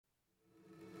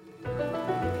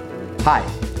Hi,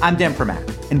 I'm Dan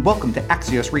Primack, and welcome to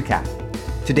Axios Recap.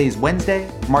 Today's Wednesday,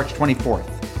 March 24th.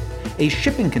 A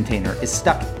shipping container is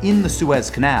stuck in the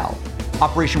Suez Canal.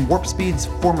 Operation Warp Speed's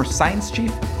former science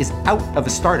chief is out of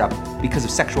a startup because of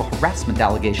sexual harassment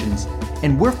allegations,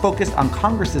 and we're focused on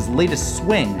Congress's latest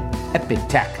swing at big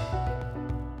tech.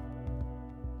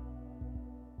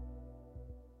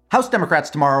 House Democrats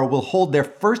tomorrow will hold their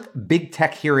first big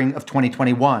tech hearing of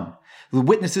 2021, with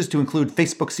witnesses to include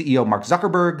Facebook CEO Mark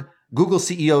Zuckerberg, Google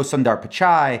CEO Sundar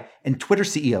Pichai, and Twitter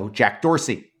CEO Jack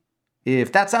Dorsey.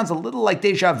 If that sounds a little like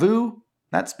deja vu,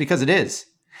 that's because it is.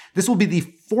 This will be the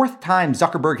fourth time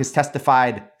Zuckerberg has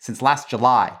testified since last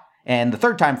July, and the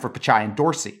third time for Pichai and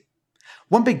Dorsey.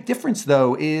 One big difference,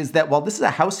 though, is that while this is a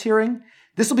House hearing,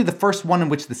 this will be the first one in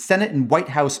which the Senate and White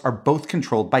House are both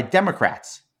controlled by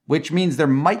Democrats, which means there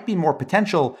might be more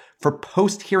potential for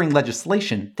post-hearing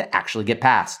legislation to actually get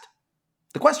passed.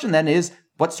 The question then is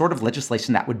what sort of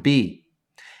legislation that would be.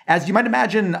 As you might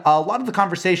imagine, a lot of the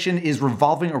conversation is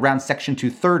revolving around Section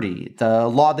 230, the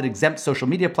law that exempts social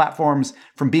media platforms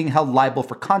from being held liable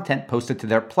for content posted to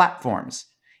their platforms,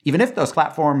 even if those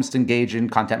platforms engage in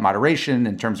content moderation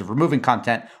in terms of removing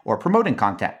content or promoting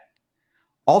content.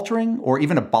 Altering or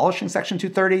even abolishing Section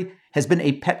 230 has been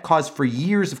a pet cause for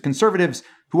years of conservatives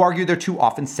who argue they're too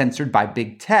often censored by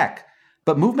big tech.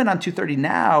 But movement on 230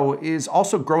 now is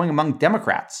also growing among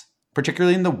Democrats,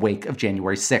 particularly in the wake of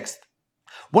January 6th.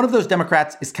 One of those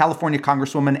Democrats is California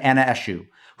Congresswoman Anna Eshoo,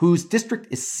 whose district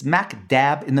is smack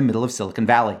dab in the middle of Silicon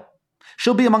Valley.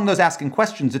 She'll be among those asking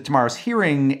questions at tomorrow's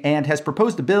hearing and has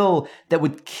proposed a bill that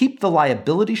would keep the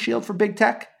liability shield for big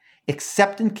tech,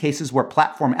 except in cases where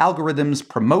platform algorithms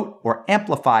promote or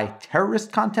amplify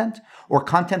terrorist content or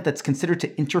content that's considered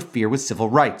to interfere with civil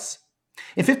rights.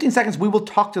 In 15 seconds, we will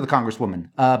talk to the Congresswoman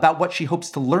about what she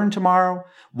hopes to learn tomorrow,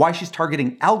 why she's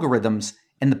targeting algorithms,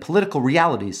 and the political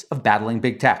realities of battling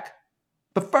big tech.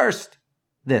 But first,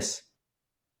 this.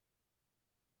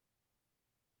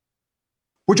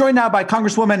 We're joined now by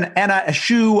Congresswoman Anna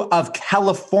Eshoo of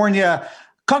California.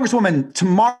 Congresswoman,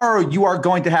 tomorrow you are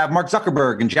going to have Mark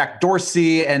Zuckerberg and Jack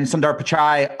Dorsey and Sundar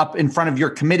Pichai up in front of your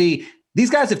committee. These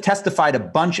guys have testified a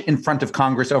bunch in front of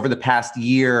Congress over the past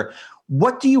year.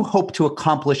 What do you hope to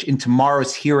accomplish in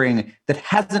tomorrow's hearing that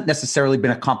hasn't necessarily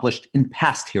been accomplished in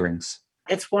past hearings?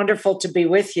 It's wonderful to be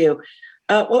with you.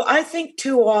 Well, I think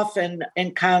too often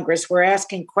in Congress, we're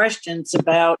asking questions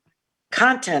about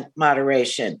content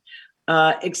moderation.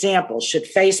 Example, should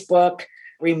Facebook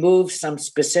remove some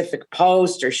specific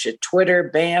post, or should Twitter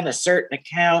ban a certain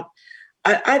account?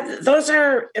 Those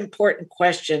are important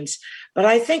questions, but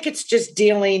I think it's just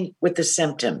dealing with the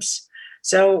symptoms.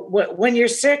 So when you're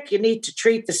sick, you need to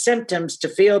treat the symptoms to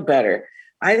feel better.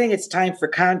 I think it's time for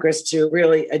Congress to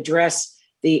really address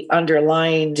the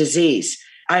underlying disease.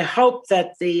 I hope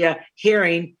that the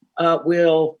hearing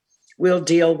will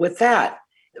deal with that.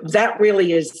 That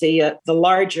really is the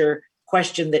larger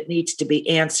question that needs to be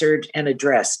answered and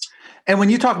addressed. And when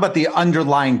you talk about the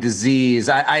underlying disease,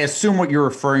 I assume what you're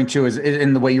referring to is,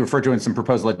 in the way you refer to in some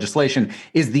proposed legislation,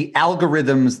 is the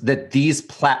algorithms that these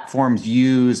platforms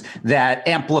use that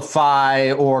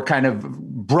amplify or kind of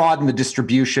broaden the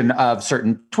distribution of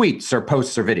certain tweets or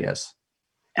posts or videos.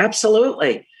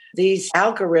 Absolutely. These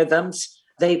algorithms,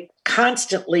 they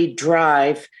constantly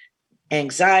drive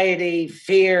anxiety,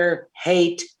 fear,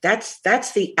 hate. That's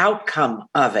the outcome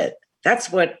of it.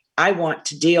 That's what I want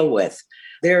to deal with.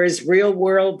 There is real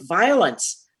world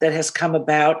violence that has come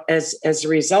about as a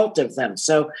result of them.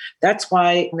 So that's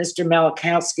why Mr.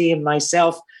 Malachowski and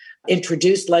myself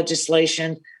introduced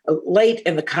legislation late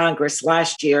in the Congress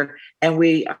last year, and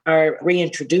we are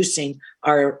reintroducing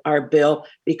our bill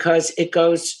because it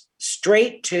goes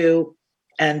straight to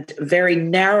and very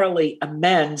narrowly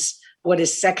amends what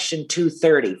is Section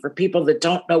 230. For people that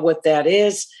don't know what that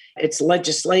is, it's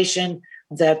legislation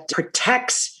that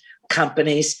protects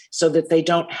companies so that they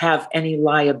don't have any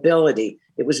liability.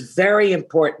 It was very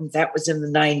important. That was in the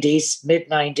 90s,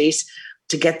 mid-90s,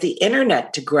 to get the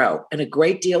internet to grow. And a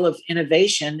great deal of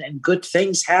innovation and good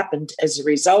things happened as a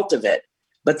result of it.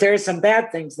 But there are some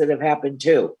bad things that have happened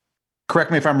too. Correct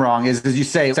me if I'm wrong, is, as you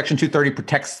say, Section 230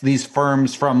 protects these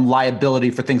firms from liability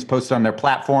for things posted on their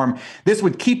platform. This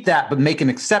would keep that, but make an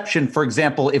exception, for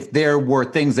example, if there were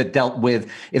things that dealt with,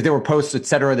 if there were posts, et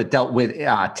cetera, that dealt with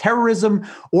terrorism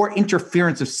or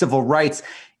interference of civil rights.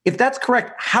 If that's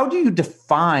correct, how do you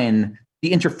define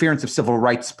the interference of civil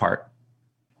rights part?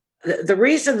 The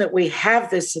reason that we have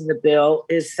this in the bill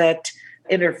is that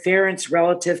interference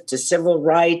relative to civil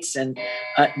rights and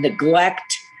neglect,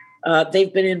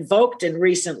 they've been invoked in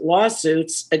recent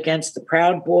lawsuits against the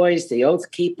Proud Boys, the Oath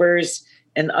Keepers,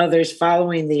 and others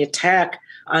following the attack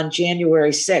on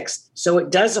January 6th. So it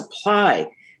does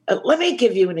apply. Let me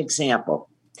give you an example.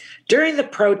 During the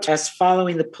protests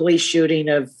following the police shooting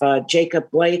of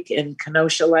Jacob Blake in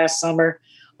Kenosha last summer,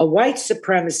 a white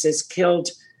supremacist killed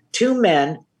 2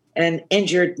 men and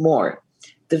injured more.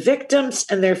 The victims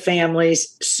and their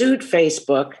families sued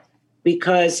Facebook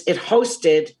because it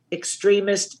hosted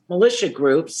extremist militia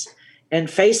groups, and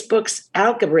Facebook's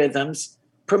algorithms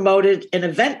promoted an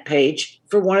event page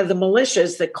for one of the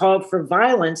militias that called for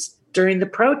violence during the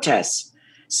protests.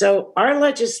 So our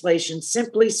legislation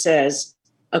simply says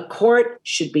a court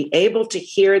should be able to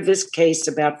hear this case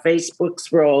about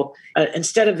Facebook's role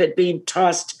instead of it being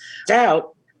tossed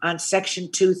out on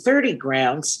Section 230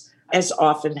 grounds, as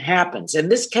often happens. And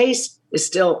this case is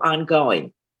still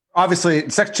ongoing. Obviously,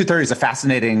 Section 230 is a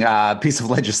fascinating piece of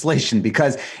legislation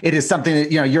because it is something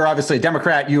that, you're obviously a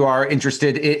Democrat. You are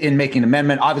interested in making an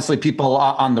amendment. Obviously, people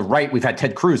on the right, we've had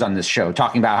Ted Cruz on this show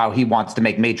talking about how he wants to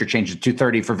make major changes to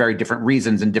 230 for very different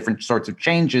reasons and different sorts of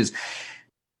changes.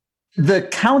 The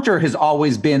counter has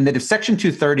always been that if Section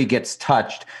 230 gets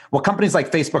touched, what companies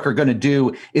like Facebook are going to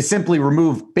do is simply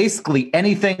remove basically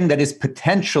anything that is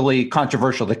potentially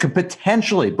controversial, that could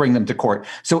potentially bring them to court.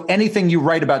 So anything you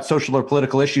write about social or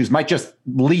political issues might just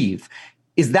leave.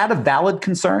 Is that a valid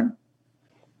concern?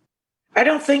 I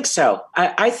don't think so.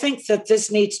 I think that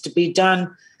this needs to be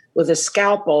done with a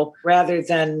scalpel rather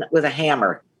than with a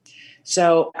hammer.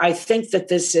 So I think that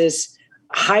this is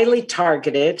highly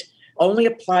targeted, only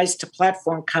applies to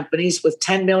platform companies with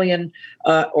 10 million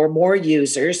or more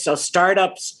users. So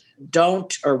startups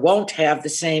don't or won't have the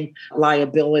same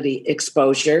liability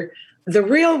exposure. The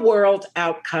real world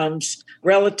outcomes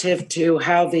relative to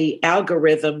how the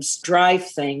algorithms drive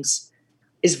things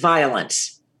is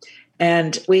violence.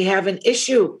 And we have an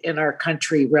issue in our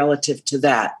country relative to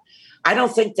that. I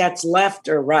don't think that's left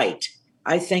or right.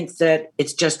 I think that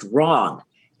it's just wrong.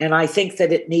 And I think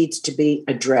that it needs to be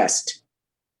addressed.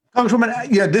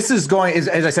 Congresswoman, this is going, as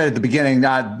I said at the beginning,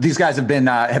 these guys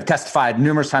have testified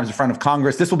numerous times in front of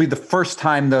Congress. This will be the first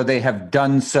time, though, they have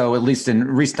done so, at least in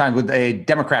recent times, with a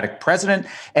Democratic president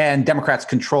and Democrats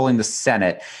controlling the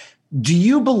Senate. Do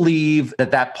you believe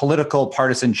that political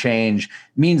partisan change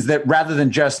means that rather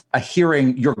than just a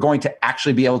hearing, you're going to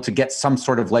actually be able to get some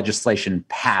sort of legislation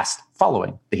passed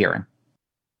following the hearing?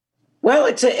 Well,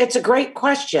 it's a great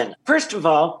question. First of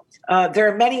all,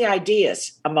 there are many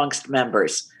ideas amongst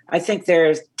members. I think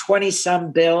there's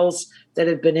 20-some bills that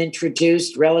have been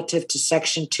introduced relative to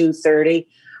Section 230.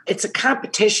 It's a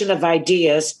competition of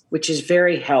ideas, which is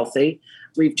very healthy.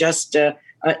 We've just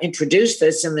introduced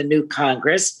this in the new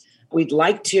Congress. We'd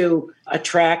like to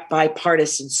attract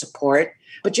bipartisan support.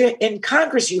 But in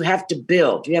Congress, you have to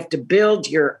build. You have to build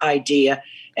your idea,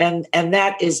 and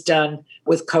that is done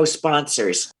with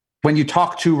co-sponsors. When you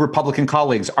talk to Republican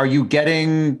colleagues, are you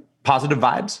getting positive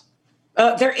vibes?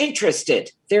 They're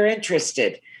interested. They're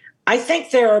interested. I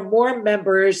think there are more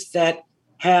members that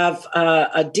have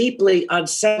a deeply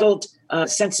unsettled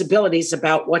sensibilities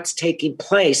about what's taking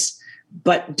place,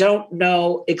 but don't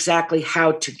know exactly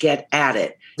how to get at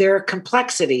it. There are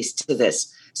complexities to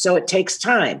this, so it takes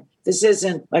time. This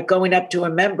isn't like going up to a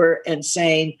member and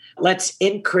saying, let's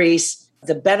increase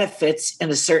the benefits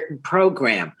in a certain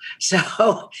program.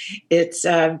 So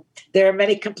there are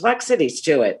many complexities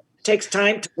to it. It takes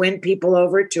time to win people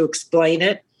over, to explain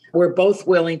it. We're both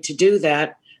willing to do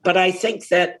that. But I think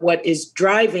that what is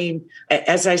driving,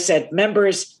 as I said,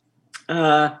 members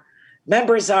are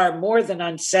more than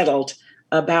unsettled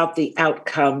about the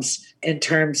outcomes in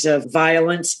terms of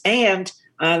violence. And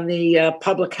on the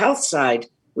public health side,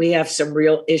 we have some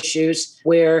real issues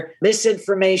where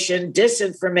misinformation,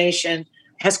 disinformation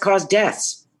has caused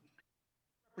deaths.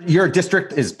 Your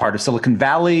district is part of Silicon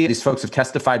Valley. These folks have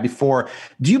testified before.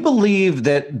 Do you believe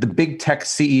that the big tech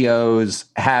CEOs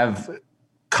have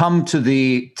come to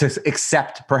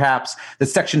accept perhaps that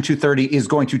Section 230 is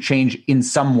going to change in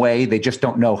some way? They just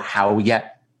don't know how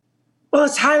yet. Well,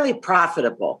 it's highly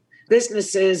profitable.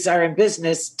 Businesses are in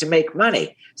business to make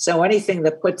money. So anything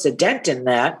that puts a dent in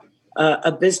that,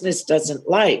 a business doesn't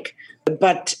like.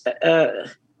 But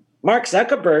Mark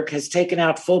Zuckerberg has taken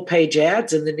out full-page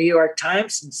ads in the New York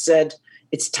Times and said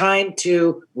it's time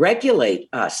to regulate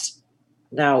us.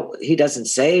 Now, he doesn't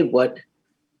say what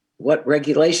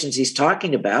regulations he's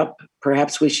talking about.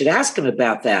 Perhaps we should ask him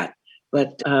about that.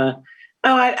 But no,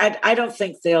 I don't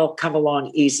think they'll come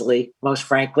along easily, most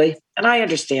frankly. And I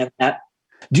understand that.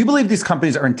 Do you believe these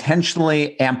companies are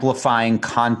intentionally amplifying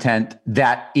content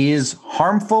that is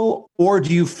harmful, or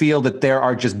do you feel that there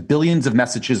are just billions of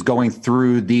messages going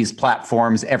through these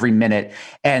platforms every minute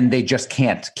and they just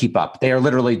can't keep up? They are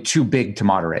literally too big to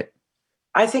moderate.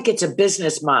 I think it's a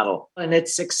business model, and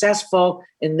it's successful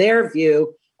in their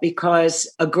view because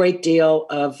a great deal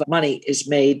of money is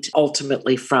made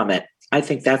ultimately from it. I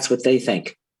think that's what they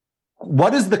think.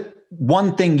 What is the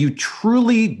one thing you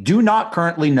truly do not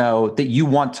currently know that you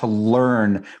want to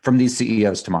learn from these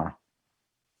CEOs tomorrow?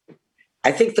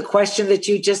 I think the question that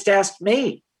you just asked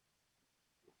me.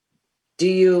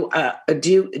 Do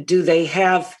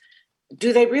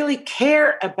they really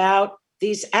care about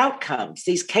these outcomes,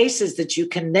 these cases that you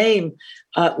can name,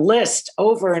 list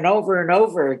over and over and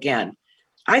over again?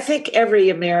 I think every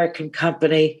American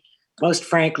company, most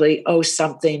frankly, owes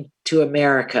something to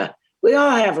America. We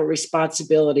all have a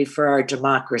responsibility for our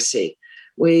democracy.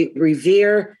 We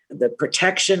revere the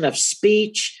protection of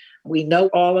speech. We know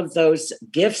all of those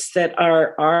gifts that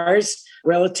are ours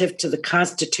relative to the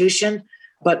Constitution.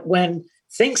 But when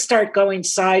things start going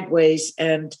sideways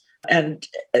and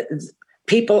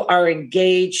people are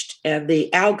engaged and the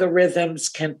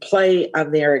algorithms can play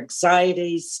on their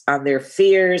anxieties, on their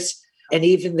fears, and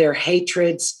even their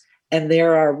hatreds, and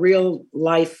there are real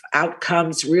life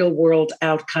outcomes, real world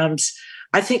outcomes,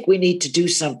 I think we need to do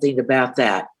something about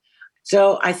that.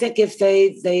 So I think if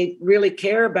they really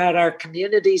care about our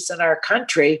communities and our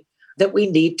country, that we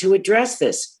need to address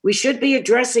this. We should be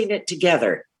addressing it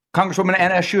together. Congresswoman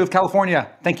Anna Eshoo of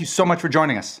California, thank you so much for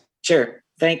joining us. Sure.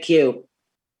 Thank you.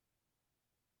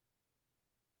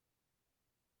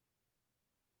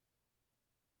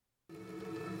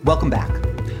 Welcome back.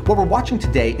 What we're watching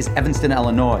today is Evanston,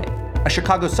 Illinois, a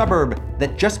Chicago suburb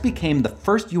that just became the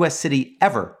first U.S. city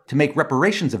ever to make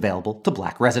reparations available to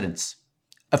Black residents.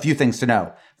 A few things to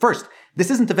know. First, this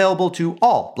isn't available to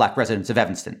all Black residents of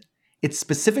Evanston. It's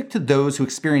specific to those who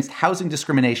experienced housing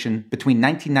discrimination between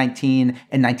 1919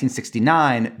 and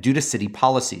 1969 due to city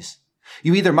policies.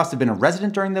 You either must have been a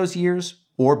resident during those years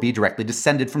or be directly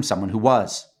descended from someone who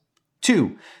was.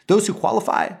 2, those who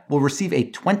qualify will receive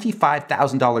a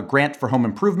 $25,000 grant for home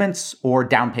improvements or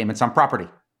down payments on property.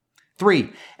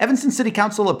 3, Evanston City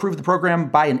Council approved the program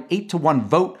by an 8-1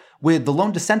 vote, with the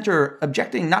lone dissenter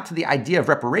objecting not to the idea of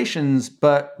reparations,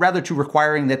 but rather to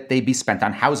requiring that they be spent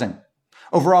on housing.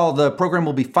 Overall, the program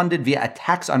will be funded via a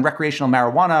tax on recreational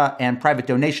marijuana and private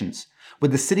donations,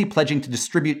 with the city pledging to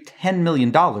distribute $10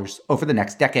 million over the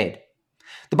next decade.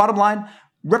 The bottom line,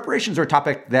 reparations are a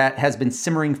topic that has been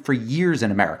simmering for years in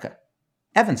America.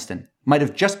 Evanston might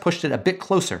have just pushed it a bit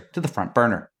closer to the front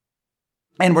burner.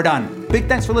 And we're done. Big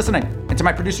thanks for listening. And to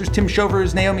my producers, Tim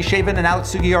Shovers, Naomi Shavin, and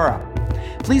Alex Sugiura.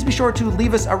 Please be sure to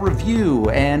leave us a review.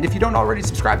 And if you don't already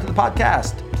subscribe to the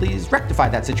podcast, please rectify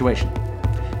that situation.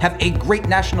 Have a great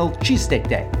National Cheesesteak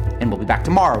Day. And we'll be back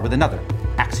tomorrow with another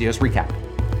Axios Recap.